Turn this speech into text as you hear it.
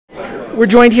We're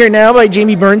joined here now by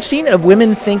Jamie Bernstein of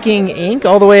Women Thinking Inc.,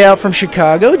 all the way out from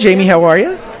Chicago. Jamie, how are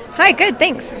you? Hi, good,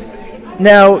 thanks.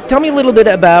 Now, tell me a little bit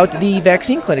about the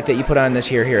vaccine clinic that you put on this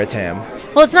year here at TAM.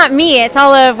 Well, it's not me, it's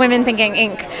all of Women Thinking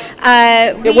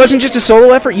Inc. It wasn't just a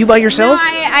solo effort, you by yourself? No,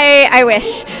 I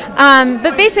wish.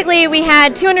 But basically, we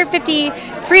had 250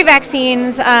 free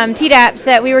vaccines, Tdaps,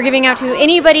 that we were giving out to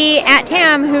anybody at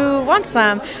TAM who wants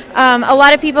them. A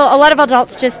lot of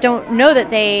adults just don't know that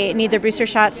they need their booster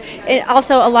shots.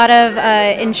 Also, a lot of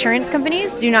insurance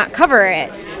companies do not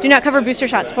cover booster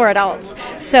shots for adults.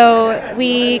 So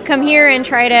we come here and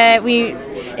try to,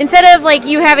 instead of like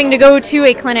you having to go to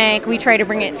a clinic, we try to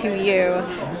bring it to you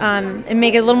and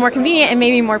make it a little more convenient, and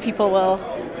maybe more people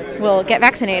will get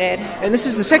vaccinated. And this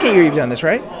is the second year you've done this,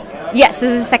 right? Yes,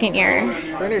 this is the second year.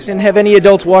 Very nice. And have any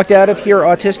adults walked out of here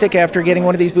autistic after getting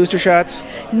one of these booster shots?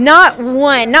 Not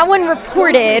one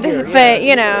reported, but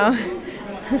you know.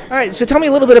 All right, so tell me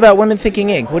a little bit about Women Thinking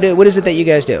Inc. What is it that you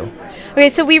guys do? Okay,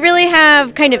 so we really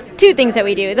have kind of two things that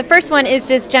we do. The first one is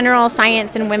just general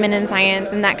science and women in science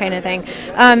and that kind of thing.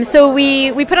 So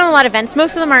we put on a lot of events.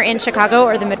 Most of them are in Chicago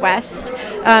or the Midwest.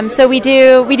 So we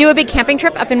do a big camping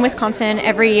trip up in Wisconsin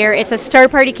every year. It's a Star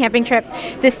Party camping trip.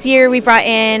 This year we brought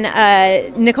in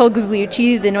Nicole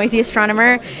Gugliucci, the noisy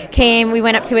astronomer, came. We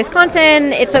went up to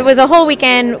Wisconsin. It was a whole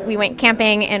weekend. We went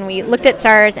camping and we looked at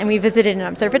stars and we visited an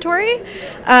observatory.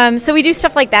 So we do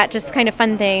stuff like that, just kind of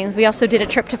fun things. We also did a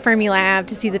trip to Fermilab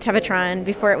to see the Tevatron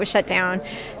before it was shut down.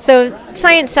 So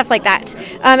science stuff like that.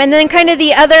 And then kind of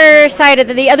the other side of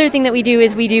the other thing that we do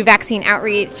is we do vaccine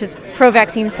outreach, just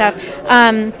pro-vaccine stuff.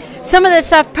 Some of the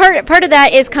stuff, part of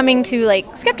that is coming to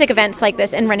like skeptic events like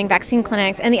this and running vaccine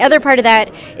clinics, and the other part of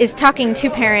that is talking to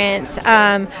parents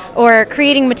or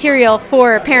creating material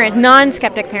for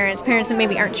non-skeptic parents that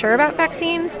maybe aren't sure about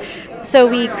vaccines. So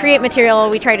we create material,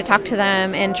 we try to talk to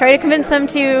them and try to convince them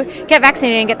to get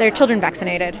vaccinated and get their children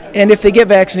vaccinated. And if they get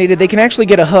vaccinated, they can actually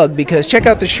get a hug, because check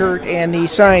out the shirt and the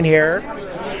sign here.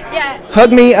 Yeah.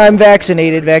 Hug me, I'm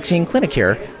vaccinated, vaccine clinic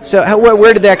here. So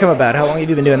where did that come about? How long have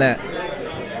you been doing that?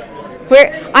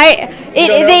 The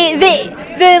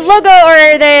logo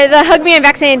or the Hug Me I'm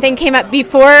Vaccinated thing came up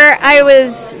before I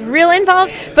was real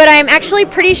involved, but I'm actually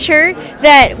pretty sure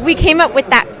that we came up with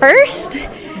that first.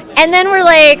 And then we're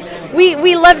like,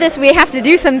 we love this, we have to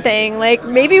do something. Like,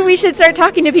 maybe we should start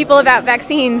talking to people about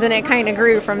vaccines, and it kind of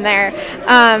grew from there.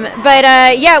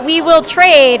 Yeah, we will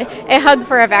trade a hug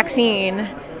for a vaccine,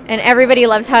 and everybody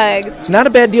loves hugs. It's not a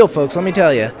bad deal, folks, let me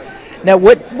tell you. Now,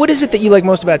 what is it that you like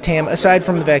most about TAM, aside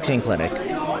from the vaccine clinic?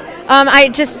 I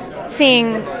just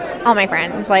seeing all my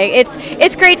friends. Like,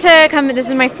 it's great to come, this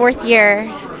is my 4th year,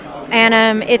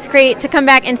 and it's great to come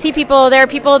back and see people. There are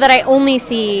people that I only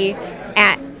see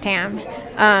at TAM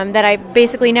that I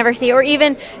basically never see, or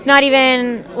not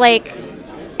even like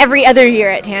every other year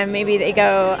at TAM. Maybe they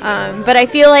go, but I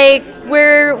feel like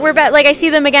we're back. Like I see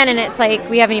them again, and it's like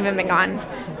we haven't even been gone.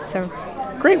 So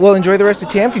great. Well, enjoy the rest of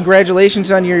TAM.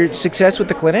 Congratulations on your success with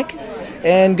the clinic,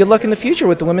 and good luck in the future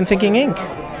with the Women Thinking Inc.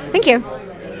 Thank you.